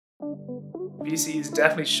VC has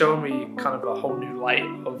definitely shown me kind of a whole new light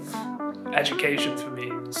of education for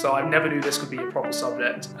me. So I never knew this could be a proper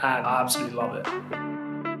subject, and I absolutely love it.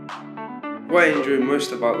 What I enjoy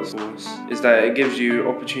most about this course is that it gives you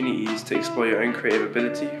opportunities to explore your own creative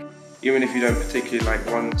ability. Even if you don't particularly like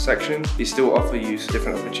one section, they still offer you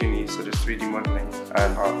different opportunities such as 3D modelling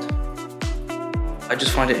and art. I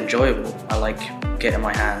just find it enjoyable. I like getting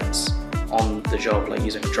my hands on the job, like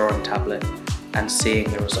using a drawing tablet and seeing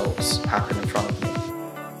the results happen in front of me.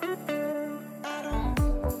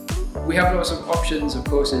 We have lots of options of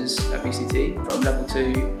courses at BCT from level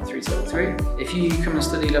 2 through to level 3. If you come and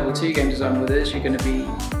study level 2 game design with us, you're going to be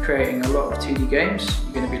creating a lot of 2D games.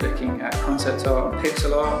 You're going to be looking at concept art and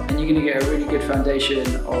pixel art, and you're going to get a really good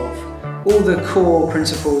foundation of all the core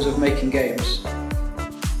principles of making games.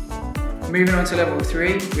 Moving on to level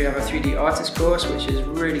 3, we have a 3D artist course, which is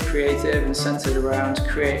really creative and centered around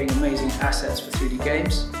creating amazing assets for 3D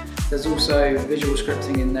games. There's also visual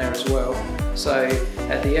scripting in there as well. So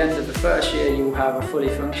at the end of the first year, you'll have a fully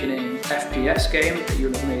functioning FPS game that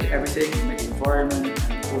you'll have made everything. You made the environment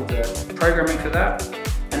and all the programming for that.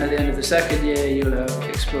 And at the end of the second year, you'll have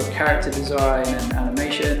explored character design and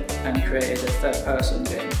animation and created a third-person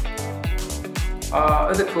game. Our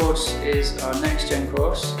other course is our Next Gen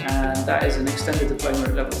course, and that is an extended diploma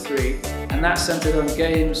at level 3, and that's centered on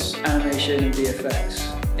games, animation and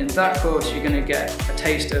VFX. In that course, you're going to get a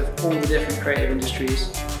taste of all the different creative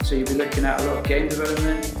industries. So you'll be looking at a lot of game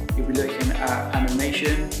development, you'll be looking at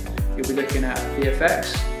animation, you'll be looking at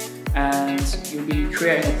VFX, and you'll be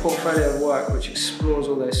creating a portfolio of work which explores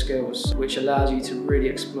all those skills, which allows you to really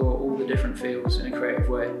explore all the different fields in a creative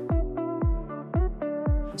way.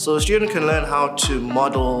 So a student can learn how to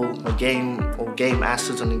model a game or game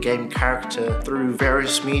assets and a game character through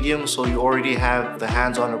various mediums. So you already have the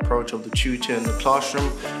hands-on approach of the tutor in the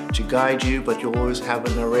classroom to guide you, but you always have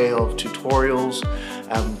an array of tutorials,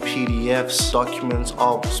 PDFs, documents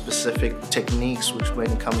of specific techniques, which when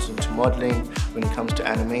it comes into modeling, when it comes to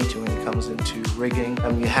animating, when it comes into rigging,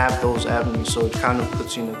 you have those avenues. So it kind of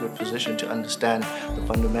puts you in a good position to understand the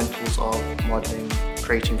fundamentals of modeling,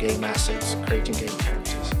 creating game assets, creating game characters.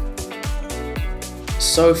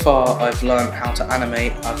 So far, I've learned how to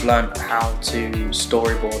animate, I've learned how to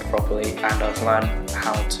storyboard properly, and I've learned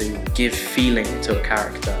how to give feeling to a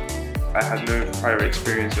character. I had no prior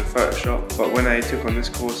experience with Photoshop, but when I took on this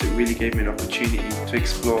course, it really gave me an opportunity to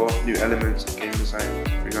explore new elements of game design.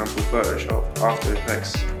 For example, Photoshop, After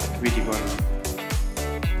Effects, 3D modeling.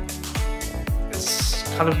 It's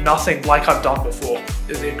kind of nothing like I've done before.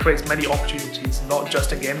 It creates many opportunities, not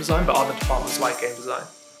just in game design, but other departments like game design.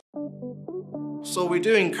 So we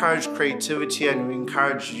do encourage creativity, and we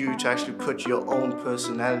encourage you to actually put your own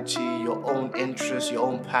personality, your own interests, your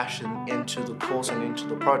own passion into the course and into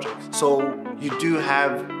the project. So you do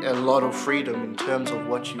have a lot of freedom in terms of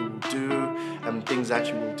what you will do and things that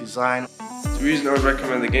you will design. The reason I would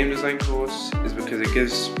recommend the game design course is because it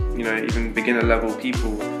gives, even beginner level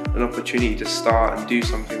people an opportunity to start and do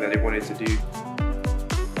something that they wanted to do.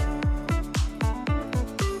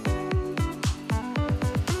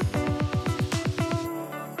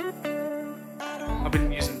 I've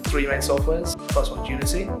been using 3 main softwares. The first one's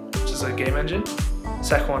Unity, which is a game engine. The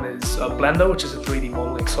second one is Blender, which is a 3D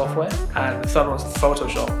modeling software. And the third one is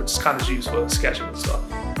Photoshop, which is kind of used for sketching and stuff.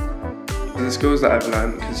 The skills that I've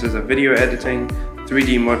learned consist of video editing,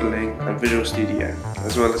 3D modeling and Visual Studio,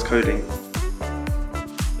 as well as coding.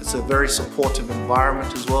 It's a very supportive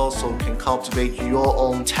environment as well, so you can cultivate your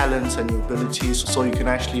own talents and your abilities, so you can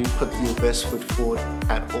actually put your best foot forward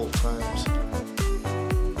at all times.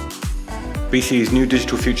 BC's new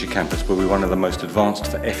Digital Future campus will be one of the most advanced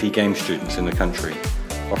for FE game students in the country,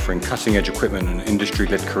 offering cutting-edge equipment and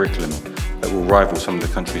industry-led curriculum that will rival some of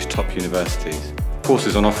the country's top universities.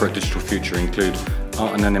 Courses on offer at Digital Future include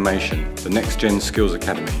Art and Animation, the Next Gen Skills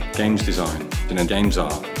Academy, Games Design, and Games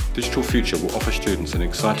Art. Digital Future will offer students an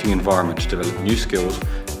exciting environment to develop new skills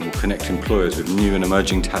and will connect employers with new and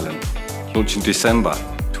emerging talent. Launching December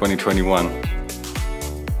 2021.